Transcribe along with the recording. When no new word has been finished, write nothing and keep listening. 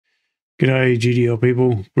G'day GDL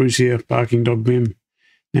people, Bruce here, Barking Dog Bim.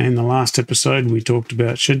 Now in the last episode we talked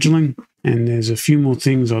about scheduling, and there's a few more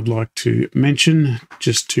things I'd like to mention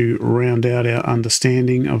just to round out our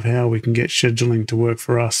understanding of how we can get scheduling to work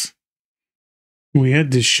for us. We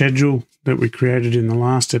had this schedule that we created in the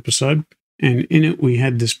last episode, and in it we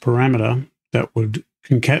had this parameter that would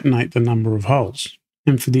concatenate the number of holes.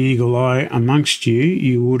 And for the eagle eye amongst you,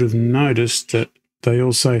 you would have noticed that they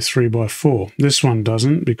all say 3x4. This one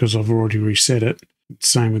doesn't because I've already reset it.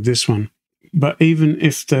 Same with this one. But even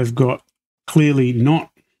if they've got clearly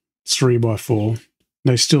not 3x4,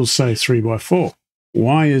 they still say 3x4.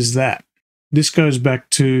 Why is that? This goes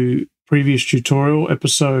back to previous tutorial,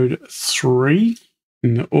 episode 3.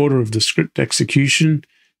 In the order of the script execution,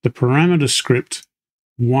 the parameter script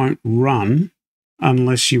won't run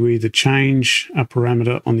unless you either change a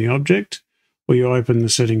parameter on the object or you open the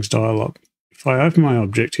settings dialog. If I open my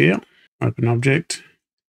object here, open object,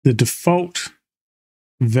 the default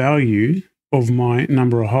value of my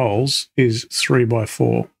number of holes is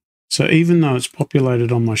 3x4. So even though it's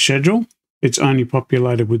populated on my schedule, it's only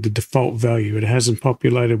populated with the default value. It hasn't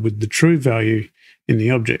populated with the true value in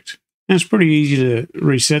the object. Now it's pretty easy to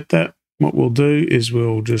reset that. What we'll do is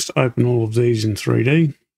we'll just open all of these in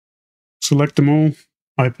 3D, select them all,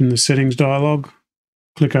 open the settings dialog,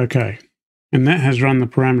 click OK. And that has run the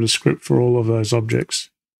parameter script for all of those objects.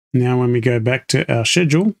 Now when we go back to our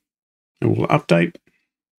schedule, it will update.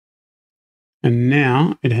 And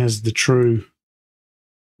now it has the true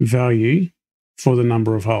value for the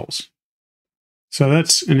number of holes. So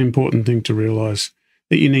that's an important thing to realize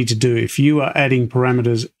that you need to do. If you are adding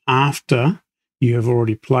parameters after you have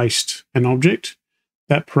already placed an object,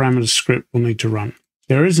 that parameter script will need to run.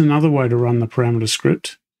 There is another way to run the parameter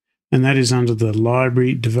script, and that is under the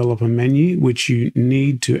library developer menu, which you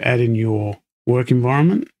need to add in your work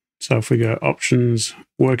environment. So if we go options,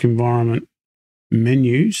 work environment,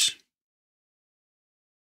 menus,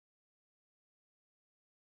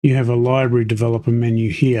 you have a library developer menu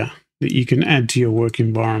here that you can add to your work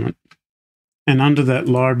environment. And under that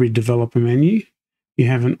library developer menu, you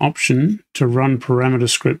have an option to run parameter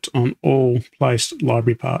script on all placed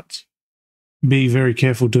library parts. Be very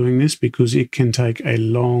careful doing this because it can take a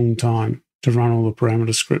long time to run all the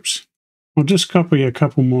parameter scripts. I'll just copy a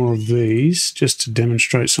couple more of these just to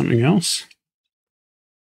demonstrate something else.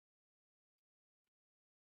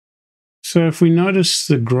 So if we notice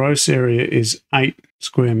the gross area is 8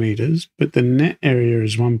 square meters, but the net area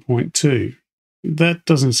is 1.2, that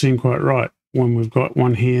doesn't seem quite right when we've got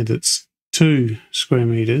one here that's 2 square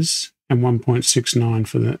meters and 1.69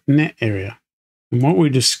 for the net area. And what we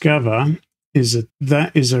discover is that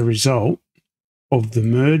that is a result of the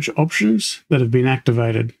merge options that have been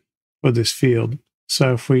activated for this field.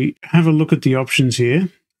 So if we have a look at the options here,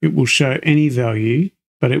 it will show any value,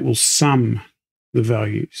 but it will sum the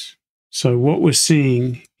values. So what we're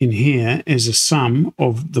seeing in here is a sum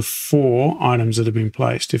of the 4 items that have been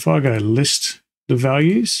placed. If I go list the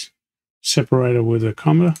values, separator with a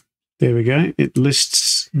comma, there we go. It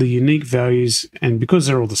lists the unique values, and because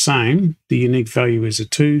they're all the same, the unique value is a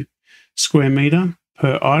 2 square meter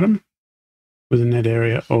per item with a net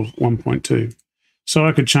area of 1.2. So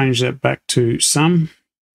I could change that back to sum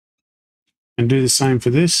and do the same for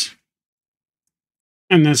this.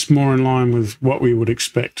 And that's more in line with what we would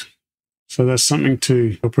expect. So that's something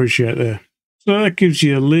to appreciate there. So that gives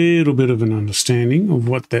you a little bit of an understanding of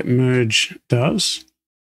what that merge does.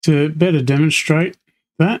 To better demonstrate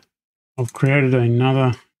that, I've created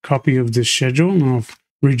another copy of this schedule and I've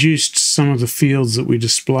reduced some of the fields that we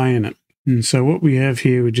display in it. And so what we have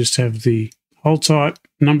here, we just have the hole type,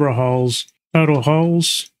 number of holes, total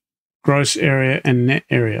holes, gross area, and net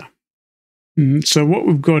area. And so what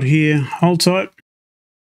we've got here, hole type,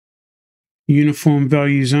 uniform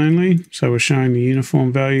values only. So we're showing the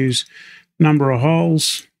uniform values, number of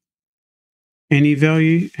holes, any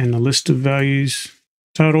value, and the list of values.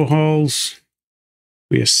 Total holes,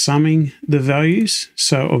 we are summing the values.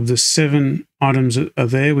 So of the 7 items that are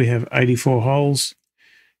there, we have 84 holes.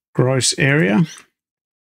 Gross area,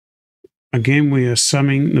 again, we are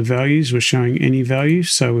summing the values. We're showing any value.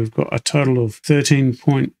 So we've got a total of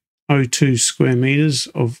 13.02 square meters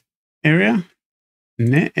of area.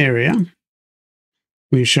 Net area,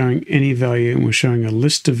 we're showing any value and we're showing a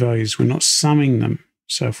list of values. We're not summing them.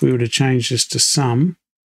 So if we were to change this to sum,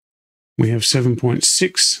 we have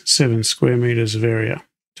 7.67 square meters of area,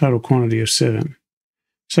 total quantity of 7.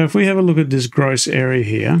 So if we have a look at this gross area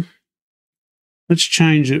here, let's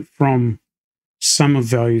change it from sum of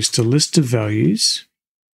values to list of values.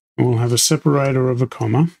 And we'll have a separator of a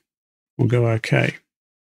comma. We'll go OK.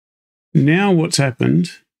 Now what's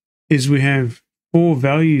happened is we have 4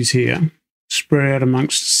 values here spread out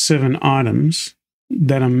amongst 7 items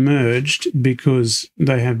that are merged because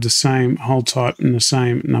they have the same hole type and the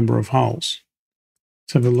same number of holes.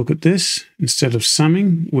 Let's have a look at this. Instead of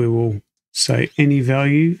summing, we will say any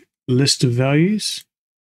value, list of values.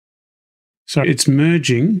 So it's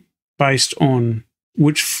merging based on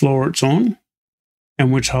which floor it's on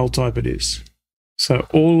and which hole type it is. So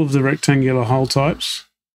all of the rectangular hole types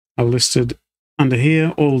are listed under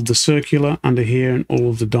here, all of the circular under here, and all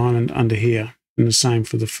of the diamond under here, and the same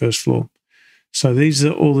for the first floor. So these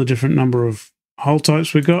are all the different number of hole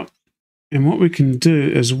types we got. And what we can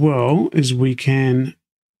do as well is we can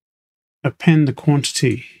append the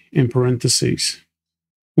quantity in parentheses.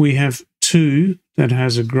 We have 2 that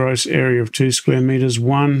has a gross area of 2 square meters,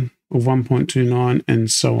 1 of 1.29, and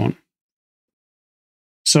so on.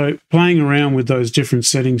 So playing around with those different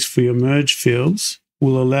settings for your merge fields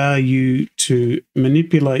will allow you to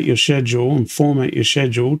manipulate your schedule and format your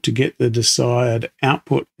schedule to get the desired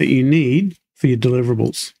output that you need for your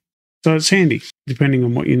deliverables. So it's handy, depending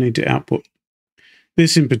on what you need to output.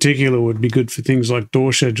 This in particular would be good for things like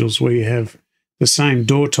door schedules where you have the same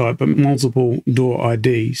door type but multiple door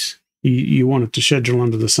IDs. You want it to schedule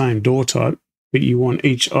under the same door type, but you want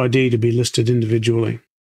each ID to be listed individually.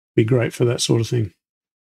 Be great for that sort of thing.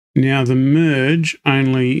 Now, the merge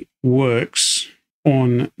only works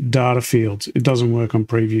on data fields. It doesn't work on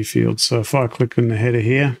preview fields. So if I click on the header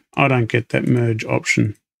here, I don't get that merge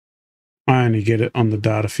option. I only get it on the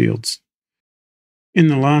data fields. In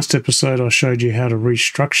the last episode, I showed you how to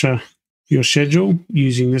restructure your schedule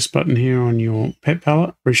using this button here on your pet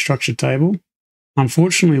palette, restructure table.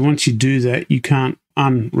 Unfortunately, once you do that, you can't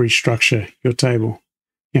unrestructure your table.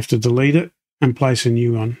 You have to delete it and place a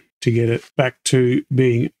new one to get it back to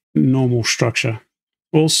being normal structure.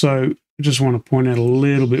 Also, I just want to point out a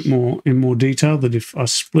little bit more in more detail that if I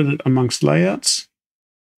split it amongst layouts,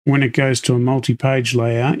 when it goes to a multi-page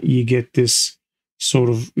layout, you get this sort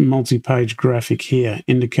of multi-page graphic here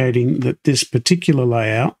indicating that this particular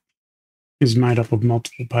layout is made up of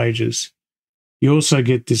multiple pages. You also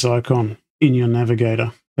get this icon in your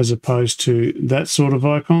navigator as opposed to that sort of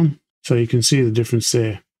icon, so you can see the difference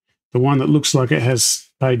there. The one that looks like it has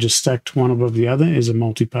pages stacked one above the other is a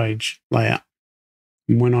multi-page layout.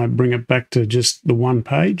 And when I bring it back to just the one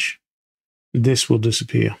page, this will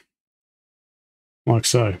disappear. Like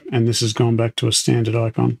so. And this has gone back to a standard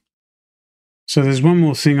icon. So there's one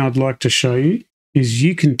more thing I'd like to show you, is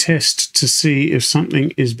you can test to see if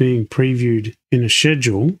something is being previewed in a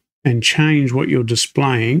schedule and change what you're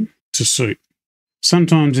displaying to suit.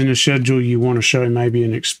 Sometimes in a schedule you want to show maybe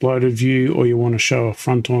an exploded view, or you want to show a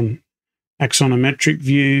front-on axonometric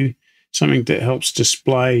view, something that helps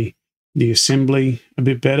display the assembly a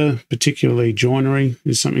bit better, particularly joinery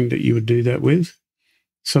is something that you would do that with.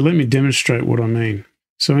 So let me demonstrate what I mean.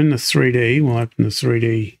 So in the 3D, we'll open the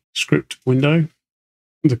 3D script window.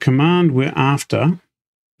 The command we're after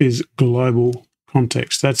is global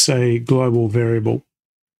context. That's a global variable,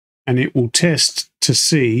 and it will test to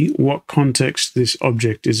see what context this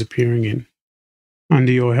object is appearing in.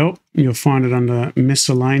 Under your help, you'll find it under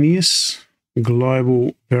miscellaneous,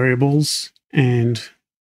 global variables, and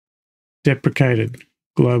deprecated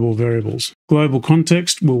global variables. Global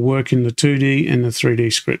context will work in the 2D and the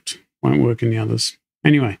 3D script, won't work in the others.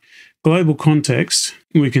 Anyway, global context,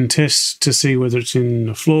 we can test to see whether it's in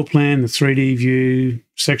the floor plan, the 3D view,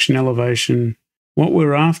 section elevation. What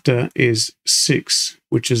we're after is 6,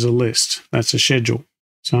 which is a list. That's a schedule.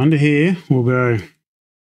 So under here, we'll go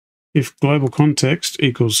if global context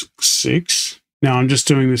equals 6. Now, I'm just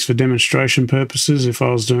doing this for demonstration purposes. If I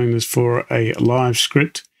was doing this for a live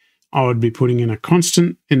script, I would be putting in a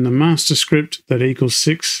constant in the master script that equals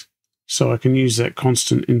 6. So I can use that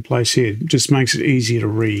constant in place here. It just makes it easier to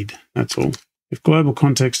read. That's all. If global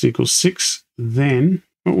context equals 6, then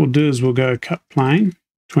what we'll do is we'll go cut plane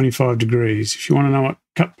 25 degrees. If you want to know what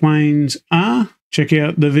cut planes are, check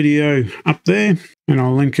out the video up there, and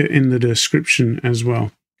I'll link it in the description as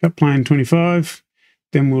well. Cut plane 25,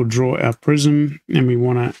 then we'll draw our prism, and we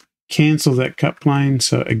want to cancel that cut plane.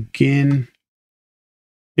 So again,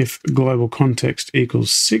 if global context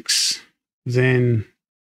equals 6, then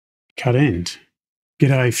cut end.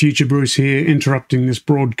 G'day, Future Bruce here, interrupting this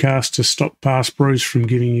broadcast to stop past Bruce from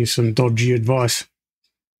giving you some dodgy advice.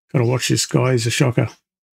 Gotta watch this guy, he's a shocker.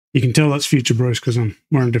 You can tell that's Future Bruce because I'm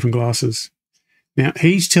wearing different glasses. Now,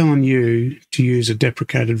 he's telling you to use a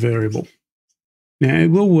deprecated variable. Now, it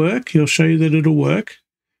will work. He'll show you that it'll work,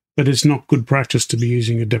 but it's not good practice to be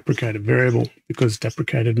using a deprecated variable because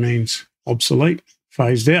deprecated means obsolete,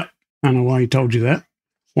 phased out. I don't know why he told you that.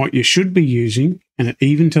 What you should be using, and it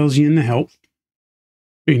even tells you in the help,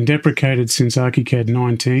 been deprecated since Archicad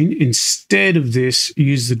 19. Instead of this,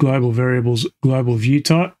 use the global variables global view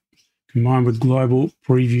type combined with global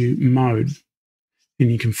preview mode. And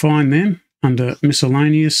you can find them under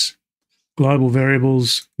miscellaneous, global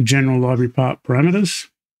variables, general library part parameters,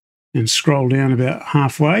 and scroll down about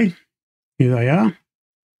halfway. Here they are.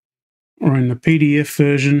 Or in the PDF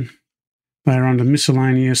version, they are under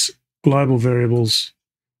miscellaneous, global variables,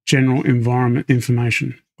 general environment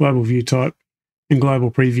information, global view type, and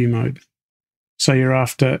global preview mode. So you're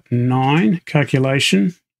after 9,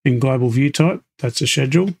 calculation in global view type, that's a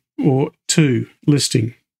schedule, or 2,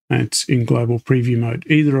 listing, that's in global preview mode.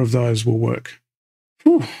 Either of those will work.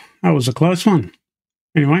 Whew, that was a close one.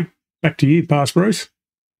 Anyway, back to you, Past Bruce.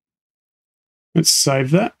 Let's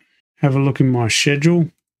save that. Have a look in my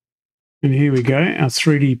schedule. And here we go. Our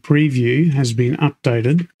 3D preview has been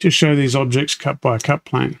updated to show these objects cut by a cut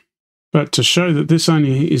plane. But to show that this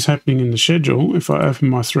only is happening in the schedule, if I open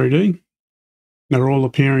my 3D, they're all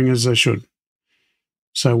appearing as they should.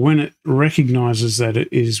 So when it recognizes that it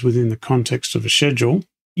is within the context of a schedule,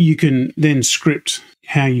 you can then script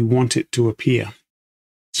how you want it to appear.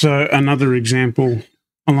 So another example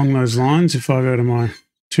along those lines, if I go to my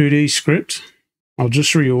 2D script, I'll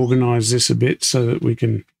just reorganize this a bit so that we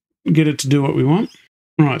can get it to do what we want.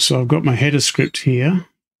 All right, so I've got my header script here,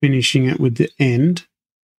 finishing it with the end.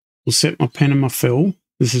 We'll set my pen and my fill.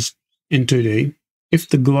 This is in 2D. If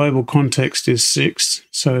the global context is 6,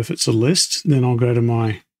 so if it's a list, then I'll go to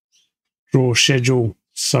my draw schedule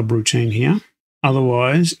subroutine here.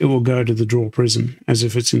 Otherwise, it will go to the draw prism as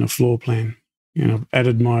if it's in a floor plan. And I've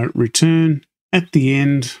added my return at the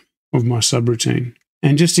end of my subroutine.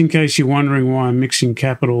 And just in case you're wondering why I'm mixing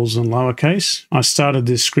capitals and lowercase, I started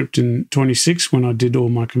this script in 26 when I did all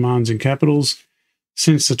my commands in capitals.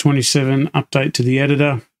 Since the 27 update to the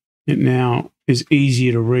editor, it now is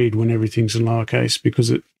easier to read when everything's in lowercase because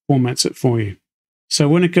it formats it for you. So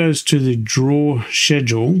when it goes to the draw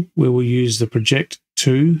schedule, we will use the project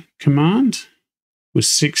to command with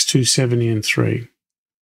 6, 270, and 3.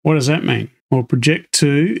 What does that mean? Well, project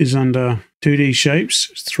to is under 2D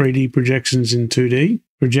shapes, 3D projections in 2D.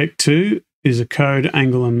 Project to is a code,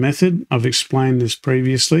 angle, and method. I've explained this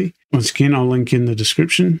previously. Once again, I'll link in the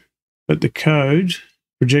description. But the code,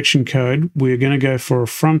 projection code, we're going to go for a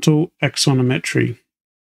frontal axonometry.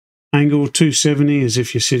 Angle 270 is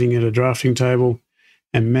if you're sitting at a drafting table,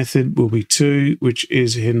 and method will be 2, which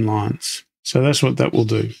is hidden lines. So that's what that will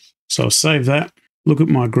do. So I'll save that. Look at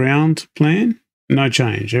my ground plan. No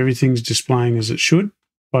change. Everything's displaying as it should.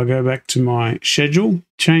 If I go back to my schedule,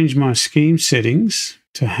 change my scheme settings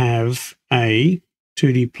to have a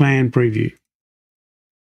 2D plan preview.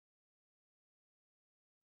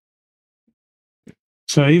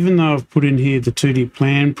 So even though I've put in here the 2D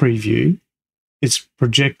plan preview, it's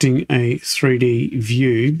projecting a 3D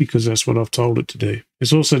view because that's what I've told it to do.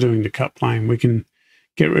 It's also doing the cut plane. We can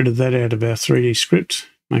get rid of that out of our 3D script,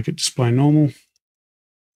 make it display normal.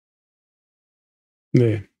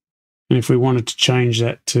 There. And if we wanted to change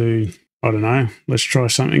that to, I don't know, let's try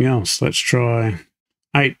something else. Let's try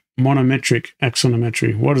 8 monometric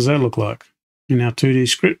axonometry. What does that look like? In our 2D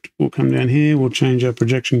script, we'll come down here, we'll change our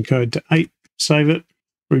projection code to 8, save it,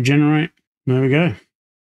 regenerate, there we go.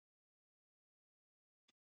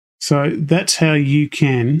 So that's how you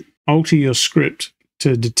can alter your script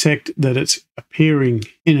to detect that it's appearing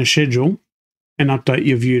in a schedule and update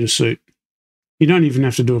your view to suit. You don't even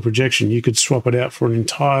have to do a projection. You could swap it out for an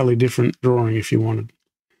entirely different drawing if you wanted.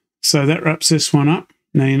 So that wraps this one up.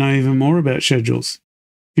 Now you know even more about schedules.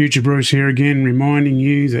 Future Bruce here again, reminding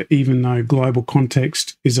you that even though global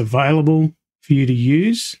context is available for you to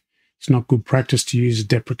use, it's not good practice to use a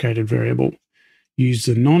deprecated variable. Use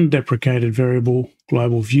the non-deprecated variable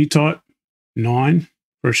global view type, 9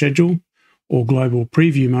 for a schedule, or global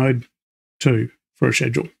preview mode, 2 for a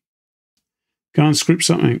schedule. Go and script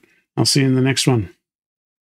something. I'll see you in the next one.